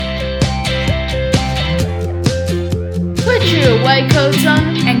coats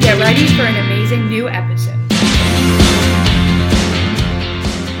on, and get ready for an amazing new episode.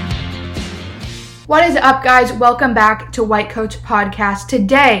 What is up, guys? Welcome back to White Coats Podcast.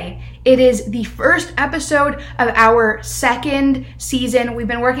 Today, it is the first episode of our second season. We've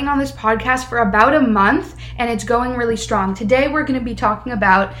been working on this podcast for about a month, and it's going really strong. Today, we're going to be talking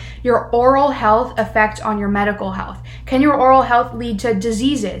about your oral health effects on your medical health. Can your oral health lead to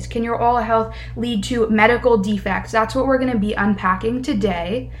diseases? Can your oral health lead to medical defects? That's what we're going to be unpacking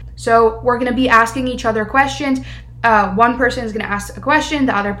today. So we're going to be asking each other questions. One person is going to ask a question,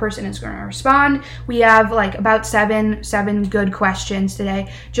 the other person is going to respond. We have like about seven good questions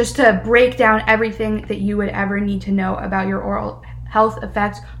today, just to break down everything that you would ever need to know about your oral health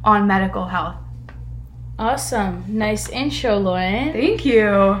effects on medical health. Awesome. Nice intro, Lauren. Thank you.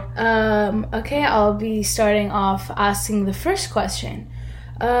 Okay, I'll be starting off asking the first question.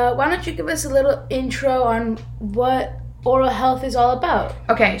 Why don't you give us a little intro on what oral health is all about?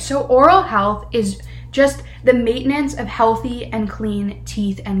 Okay, so oral health is just the maintenance of healthy and clean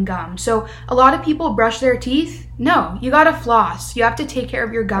teeth and gums. So a lot of people brush their teeth. No, you gotta floss. You have to take care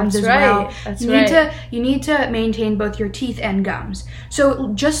of your gums as well. You need to maintain both your teeth and gums.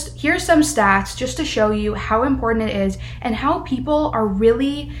 So just here's some stats just to show you how important it is and how people are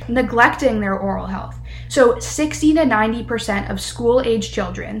really neglecting their oral health. So 60 to 90% of school-age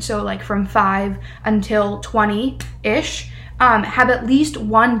children, so like from 5 until 20-ish, have at least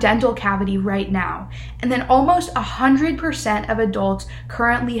one dental cavity right now. And then almost 100% of adults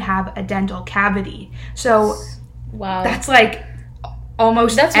currently have a dental cavity. So wow, that's like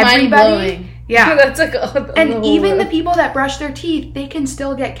almost that's everybody. Mind-blowing. Yeah. That's like and even the people that brush their teeth, they can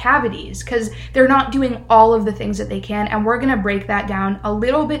still get cavities because they're not doing all of the things that they can. And we're going to break that down a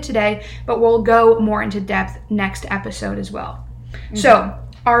little bit today, but we'll go more into depth next episode as well. Mm-hmm. So,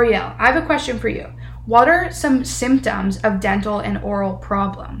 Ariel, I have a question for you. What are some symptoms of dental and oral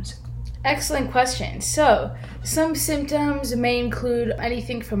problems? Excellent question. So, some symptoms may include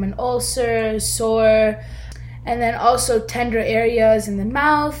anything from an ulcer, sore, and then also tender areas in the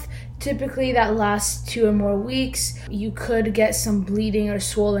mouth. Typically, that lasts 2 or more weeks. You could get some bleeding or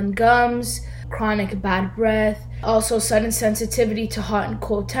swollen gums, chronic bad breath, also sudden sensitivity to hot and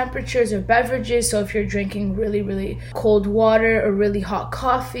cold temperatures or beverages. So if you're drinking really, really cold water or really hot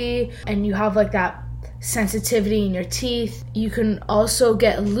coffee and you have like that sensitivity in your teeth. You can also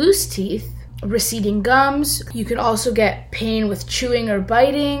get loose teeth, receding gums. You can also get pain with chewing or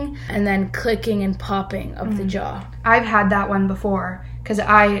biting, and then clicking and popping of the jaw. I've had that one before because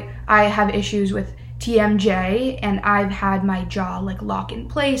I have issues with TMJ, and I've had my jaw like lock in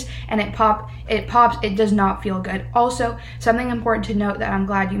place and it pops, it does not feel good. Also, something important to note that I'm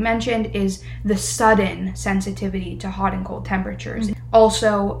glad you mentioned is the sudden sensitivity to hot and cold temperatures.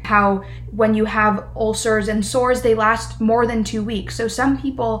 Also, how when you have ulcers and sores, they last more than 2 weeks. So some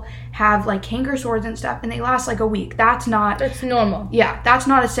people have like canker sores and stuff and they last like a week. That's normal. Yeah, that's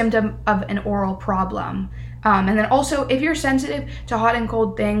not a symptom of an oral problem. And then also, if you're sensitive to hot and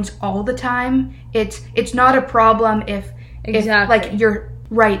cold things all the time, it's not a problem if like you're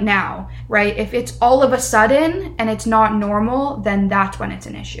right now, right? If it's all of a sudden and it's not normal, then that's when it's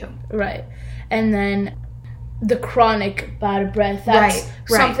an issue. Right. And then the chronic bad breath, that's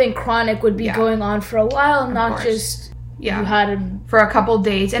something chronic would be going on for a while, not just you had it for a couple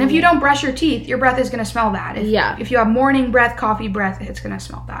days. And if you don't brush your teeth, your breath is going to smell bad. If you have morning breath, coffee breath, it's going to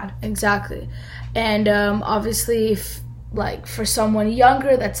smell bad. Exactly. And obviously, if like for someone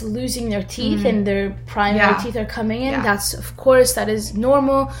younger that's losing their teeth and their primary teeth are coming in, that's of course that is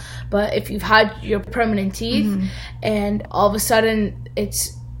normal. But if you've had your permanent teeth and all of a sudden it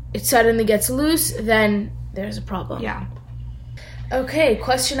suddenly gets loose, then there's a problem. Yeah. Okay,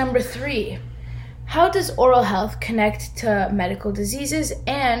 question number 3. How does oral health connect to medical diseases,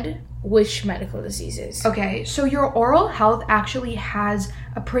 and which medical diseases? Okay, so your oral health actually has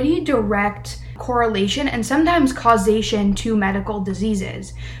a pretty direct correlation and sometimes causation to medical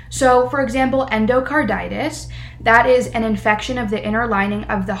diseases. So, for example, endocarditis, that is an infection of the inner lining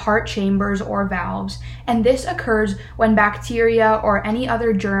of the heart chambers or valves, and this occurs when bacteria or any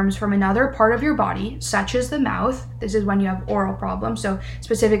other germs from another part of your body, such as the mouth, this is when you have oral problems, so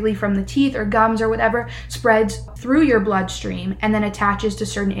specifically from the teeth or gums or whatever, spreads through your bloodstream and then attaches to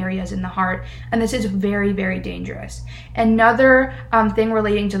certain areas in the heart, and this is very, very dangerous. Another thing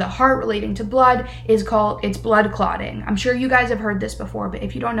relating to the heart, relating to blood, is it's blood clotting. I'm sure you guys have heard this before, but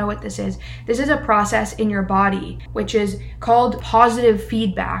if you don't know what this is a process in your body which is called positive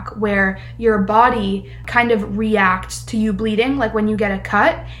feedback, where your body kind of reacts to you bleeding, like when you get a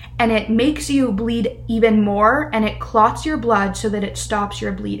cut, and it makes you bleed even more, and it clots your blood so that it stops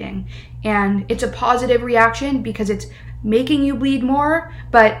your bleeding. And it's a positive reaction because it's making you bleed more,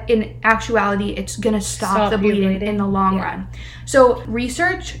 but in actuality, it's going to stop the bleeding in the long run. So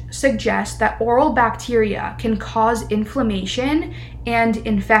research suggests that oral bacteria can cause inflammation and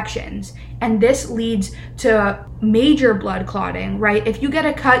infections, and this leads to major blood clotting, right? If you get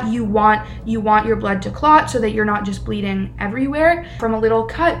a cut, you want your blood to clot so that you're not just bleeding everywhere from a little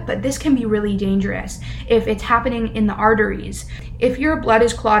cut, but this can be really dangerous if it's happening in the arteries. If your blood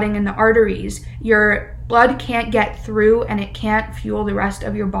is clotting in the arteries, your blood can't get through and it can't fuel the rest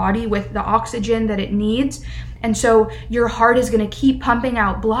of your body with the oxygen that it needs. And so your heart is going to keep pumping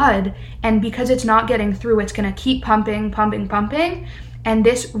out blood, and because it's not getting through, it's going to keep pumping. And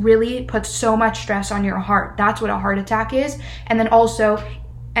this really puts so much stress on your heart. That's what a heart attack is. And then also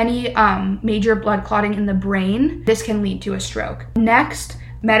any major blood clotting in the brain, this can lead to a stroke. Next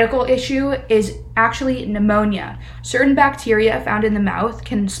medical issue is actually pneumonia. Certain bacteria found in the mouth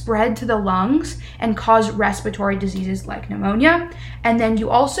can spread to the lungs and cause respiratory diseases like pneumonia. And then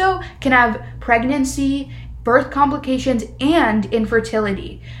you also can have pregnancy, birth complications, and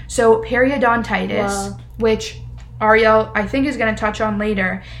infertility. So periodontitis, which Ariel, I think, is going to touch on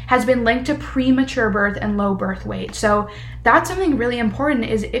later, has been linked to premature birth and low birth weight. So that's something really important,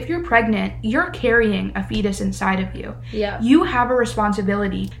 is if you're pregnant, you're carrying a fetus inside of you. Yeah. You have a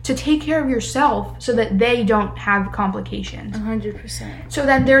responsibility to take care of yourself so that they don't have complications. 100%. So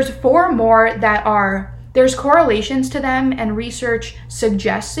then there's 4 more that there's correlations to them, and research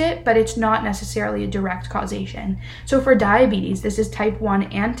suggests it, but it's not necessarily a direct causation. So for diabetes, this is type 1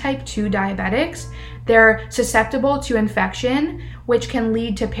 and type 2 diabetics. They're susceptible to infection, which can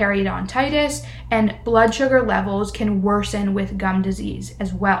lead to periodontitis, and blood sugar levels can worsen with gum disease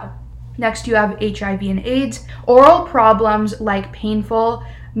as well. Next, you have HIV and AIDS. Oral problems like painful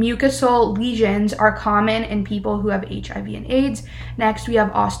mucosal lesions are common in people who have HIV and AIDS. Next, we have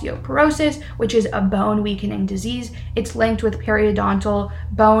osteoporosis, which is a bone weakening disease. It's linked with periodontal,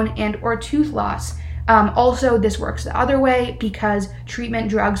 bone, and or tooth loss. Also, this works the other way because treatment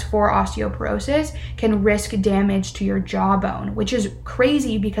drugs for osteoporosis can risk damage to your jawbone, which is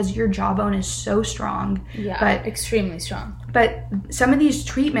crazy because your jawbone is so strong. Yeah, but extremely strong. But some of these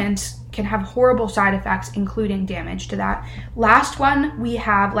treatments can have horrible side effects, including damage to that. Last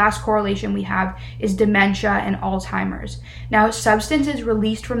correlation we have is dementia and Alzheimer's. Now, substances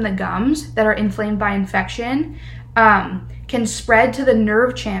released from the gums that are inflamed by infection can spread to the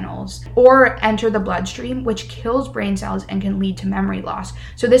nerve channels or enter the bloodstream, which kills brain cells and can lead to memory loss.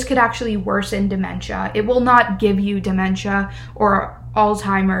 So this could actually worsen dementia. It will not give you dementia or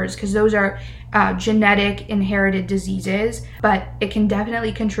Alzheimer's because those are genetic inherited diseases, but it can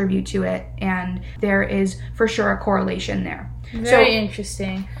definitely contribute to it, and there is for sure a correlation there. Very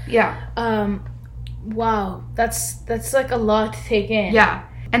interesting. Yeah. Wow, that's like a lot to take in. Yeah.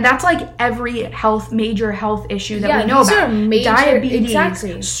 And that's like every major health issue that we know about.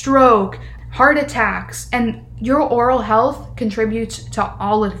 Diabetes, stroke, heart attacks, and your oral health contributes to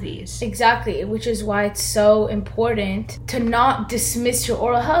all of these. Exactly, which is why it's so important to not dismiss your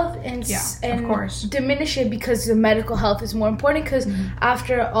oral health and of course, diminish it because the medical health is more important. Because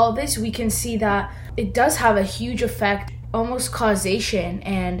after all this, we can see that it does have a huge effect, almost causation,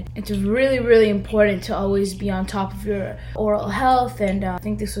 and it's really, really important to always be on top of your oral health. And I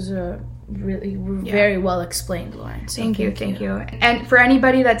think this was a really very well explained, Lauren. So thank you. And for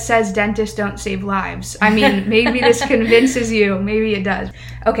anybody that says dentists don't save lives, I mean, maybe this convinces you. Maybe it does.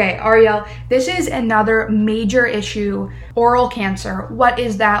 Okay, Ariel, this is another major issue, oral cancer. What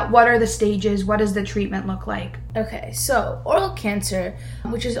is that? What are the stages? What does the treatment look like? Okay, so oral cancer,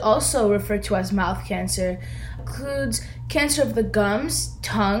 which is also referred to as mouth cancer, includes cancer of the gums,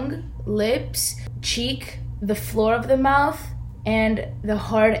 tongue, lips, cheek, the floor of the mouth, and the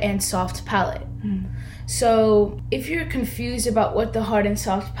hard and soft palate. So if you're confused about what the hard and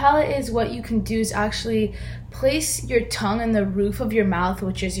soft palate is, what you can do is actually place your tongue in the roof of your mouth,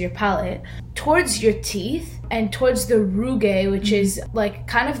 which is your palate, towards your teeth and towards the rugae, which is like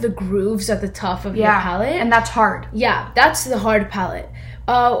kind of the grooves at the top of your palate. And that's hard. Yeah, that's the hard palate.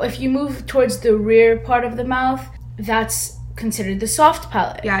 If you move towards the rear part of the mouth, that's considered the soft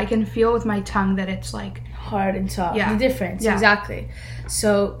palate. Yeah, I can feel with my tongue that it's like hard and soft. Yeah. The difference, exactly.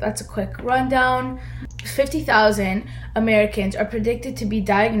 So that's a quick rundown. 50,000 Americans are predicted to be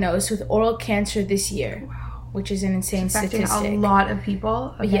diagnosed with oral cancer this year, which is an insane statistic. A lot of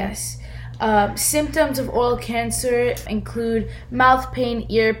people. Okay. Yes. Symptoms of oral cancer include mouth pain,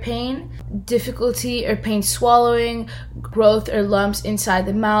 ear pain, difficulty or pain swallowing, growth or lumps inside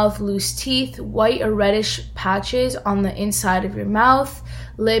the mouth, loose teeth, white or reddish patches on the inside of your mouth,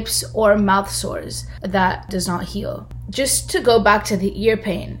 lips, or mouth sores that does not heal. Just to go back to the ear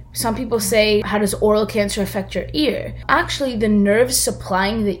pain, some people say, how does oral cancer affect your ear? Actually, the nerves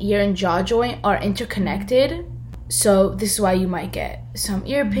supplying the ear and jaw joint are interconnected. So this is why you might get some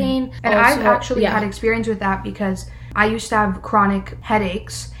ear pain. And also, I've actually had experience with that because I used to have chronic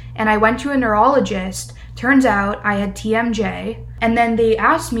headaches and I went to a neurologist. Turns out I had TMJ, and then they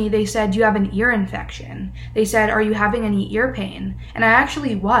asked me, they said, do you have an ear infection? They said, are you having any ear pain? And I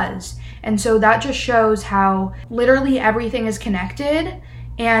actually was. And so that just shows how literally everything is connected.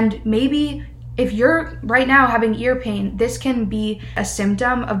 And maybe if you're right now having ear pain, this can be a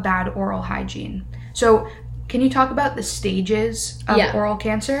symptom of bad oral hygiene. So can you talk about the stages of oral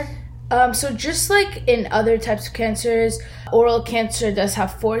cancer? So just like in other types of cancers, oral cancer does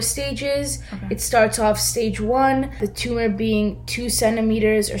have 4 stages. Okay. It starts off stage 1, the tumor being 2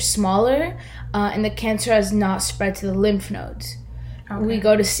 centimeters or smaller, and the cancer has not spread to the lymph nodes. Okay. We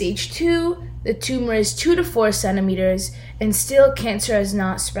go to stage 2, the tumor is 2 to 4 centimeters, and still cancer has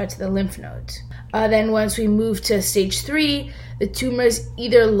not spread to the lymph nodes. Then once we move to stage 3, the tumor is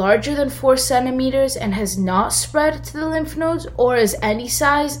either larger than 4 centimeters and has not spread to the lymph nodes, or is any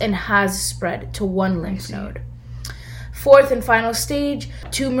size and has spread to 1 lymph node. 4th and final stage,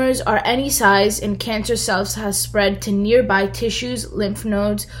 tumors are any size and cancer cells has spread to nearby tissues, lymph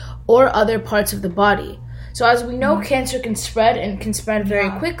nodes, or other parts of the body. So as we know, cancer can spread and can spread very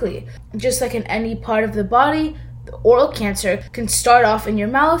quickly. Just like in any part of the body, the oral cancer can start off in your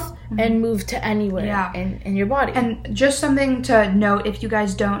mouth and move to anywhere in your body. And just something to note, if you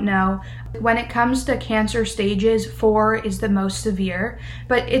guys don't know, when it comes to cancer stages, 4 is the most severe.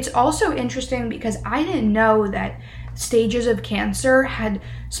 But it's also interesting because I didn't know that stages of cancer had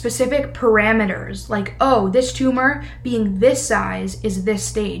specific parameters. Like, oh, this tumor being this size is this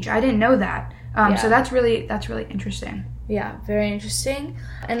stage. I didn't know that. So that's really interesting. Yeah, very interesting.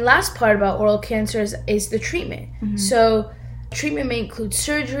 And last part about oral cancers is the treatment. So treatment may include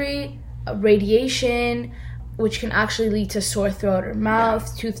surgery, radiation, which can actually lead to sore throat or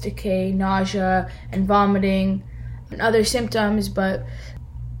mouth, tooth decay, nausea, and vomiting, and other symptoms. But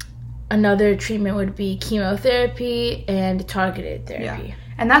another treatment would be chemotherapy and targeted therapy. Yeah.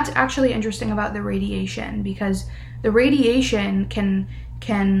 And that's actually interesting about the radiation, because the radiation can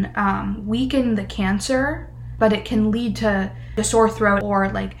weaken the cancer, but it can lead to a sore throat or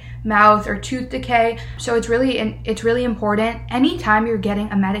like mouth or tooth decay. So it's really important. Anytime you're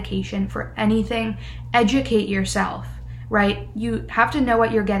getting a medication for anything, educate yourself, right? You have to know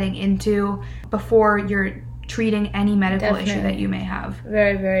what you're getting into before you're treating any medical issue that you may have.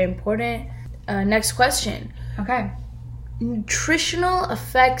 Very, very important. Next question. Okay. Nutritional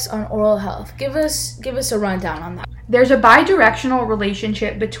effects on oral health. Give us a rundown on that. There's a bidirectional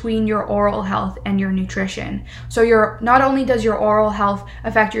relationship between your oral health and your nutrition. So not only does your oral health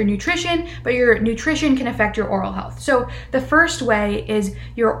affect your nutrition, but your nutrition can affect your oral health. So the first way is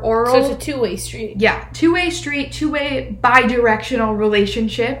your oral... So it's a two-way street. Yeah, two-way street, two-way bidirectional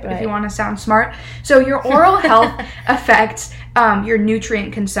relationship, if you want to sound smart. So your oral health affects your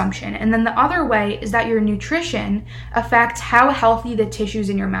nutrient consumption. And then the other way is that your nutrition affects how healthy the tissues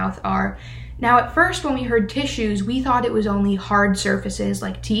in your mouth are. Now, at first, when we heard tissues, we thought it was only hard surfaces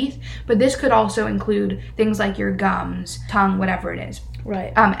like teeth, but this could also include things like your gums, tongue, whatever it is.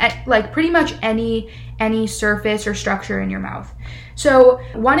 Right. Like pretty much any surface or structure in your mouth. So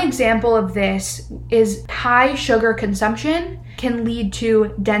one example of this is high sugar consumption can lead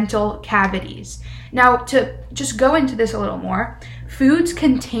to dental cavities. Now, to just go into this a little more, foods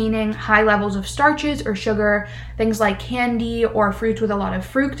containing high levels of starches or sugar, things like candy or fruits with a lot of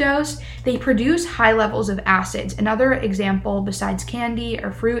fructose, they produce high levels of acids. Another example besides candy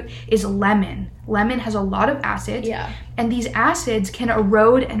or fruit is lemon. Lemon has a lot of acids, and these acids can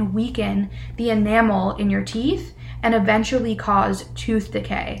erode and weaken the enamel in your teeth and eventually cause tooth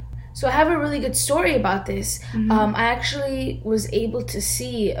decay. So I have a really good story about this. I actually was able to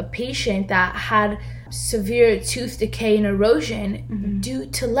see a patient that had severe tooth decay and erosion due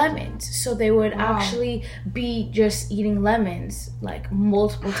to lemons. So they would actually be just eating lemons like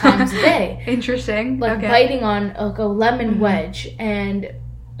multiple times a day. Interesting. Like biting on like a lemon wedge. And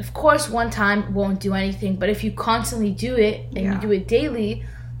of course, one time won't do anything. But if you constantly do it and you do it daily,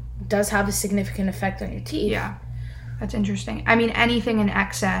 it does have a significant effect on your teeth. Yeah. That's interesting. I mean, anything in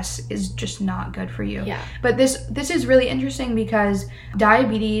excess is just not good for you. Yeah. But this is really interesting because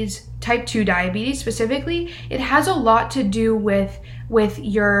diabetes, type 2 diabetes specifically, it has a lot to do with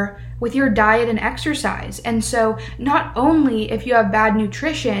your with your diet and exercise. And so not only if you have bad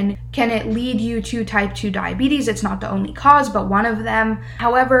nutrition can it lead you to type 2 diabetes, it's not the only cause, but one of them.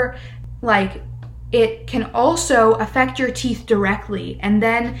 However, it can also affect your teeth directly. And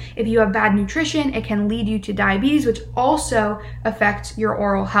then if you have bad nutrition, it can lead you to diabetes, which also affects your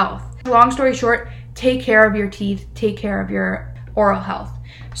oral health. Long story short, take care of your teeth, take care of your oral health.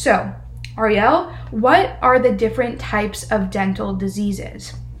 So, Ariel, what are the different types of dental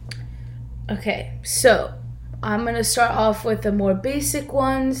diseases? Okay, so I'm going to start off with the more basic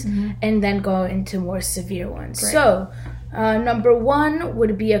ones and then go into more severe ones. Great. So, number 1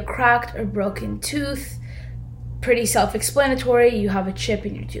 would be a cracked or broken tooth. Pretty self-explanatory. You have a chip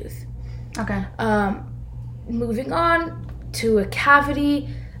in your tooth. Okay. Moving on to a cavity.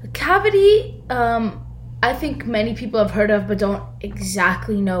 A cavity, I think many people have heard of but don't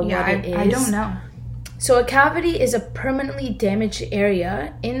exactly know what it is. I don't know. So a cavity is a permanently damaged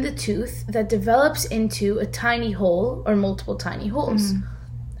area in the tooth that develops into a tiny hole or multiple tiny holes.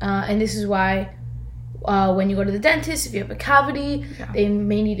 And this is why when you go to the dentist, if you have a cavity, they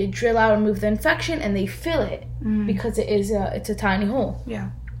may need to drill out and remove the infection, and they fill it because it's a tiny hole.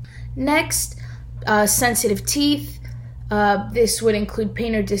 Yeah. Next, sensitive teeth. This would include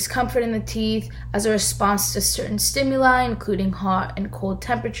pain or discomfort in the teeth as a response to certain stimuli, including hot and cold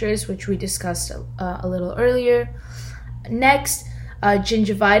temperatures, which we discussed a little earlier. Next,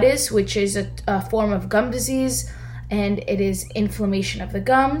 gingivitis, which is a form of gum disease, and it is inflammation of the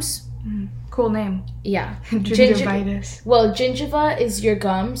gums. Cool name. Yeah. Gingivitis. Well, gingiva is your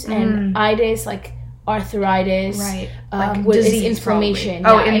gums, and itis, like arthritis, right? Is inflammation.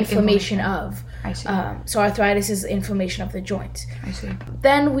 Probably. Inflammation of. I see. So arthritis is inflammation of the joints. I see.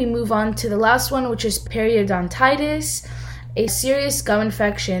 Then we move on to the last one, which is periodontitis, a serious gum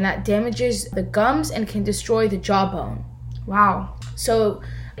infection that damages the gums and can destroy the jawbone. Wow. So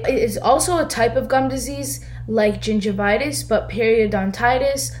it is also a type of gum disease like gingivitis, but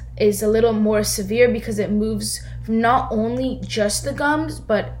periodontitis is a little more severe because it moves from not only just the gums,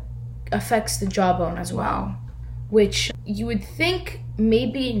 but affects the jawbone as well. Wow. Which you would think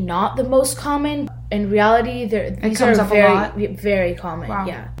maybe not the most common. In reality, these are very common. Wow.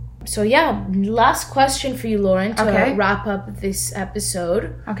 Yeah. So yeah, last question for you, Lauren, to wrap up this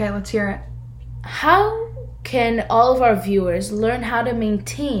episode. Okay, let's hear it. How can all of our viewers learn how to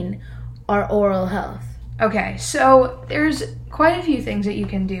maintain our oral health? Okay, so there's quite a few things that you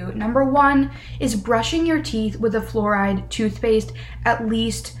can do. Number 1 is brushing your teeth with a fluoride toothpaste at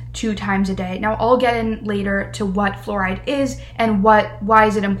least 2 times a day. Now, I'll get in later to what fluoride is and why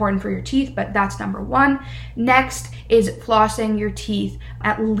is it important for your teeth, but that's number 1. Next is flossing your teeth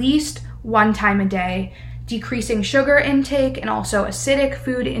at least 1 time a day, decreasing sugar intake and also acidic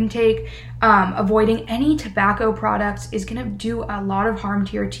food intake. Avoiding any tobacco products is going to do a lot of harm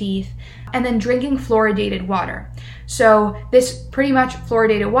to your teeth. And then drinking fluoridated water. So this pretty much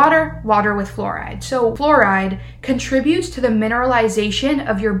fluoridated water with fluoride. So fluoride contributes to the mineralization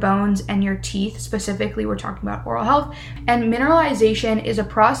of your bones and your teeth. Specifically, we're talking about oral health. And mineralization is a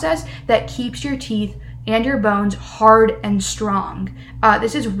process that keeps your teeth and your bones hard and strong.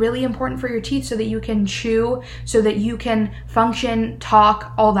 This is really important for your teeth so that you can chew, so that you can function,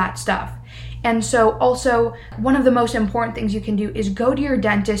 talk, all that stuff. And so also, one of the most important things you can do is go to your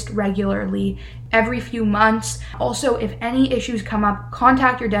dentist regularly, every few months. Also, if any issues come up,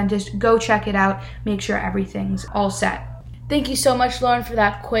 contact your dentist, go check it out, make sure everything's all set. Thank you so much, Lauren, for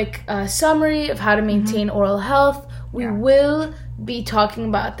that quick summary of how to maintain oral health. We will be talking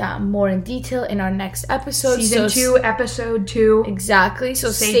about that more in detail in our next episode. Season 2, episode 2. Exactly, so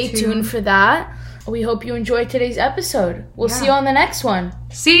stay tuned for that. We hope you enjoyed today's episode. We'll see you on the next one.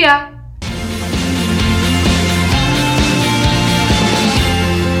 See ya!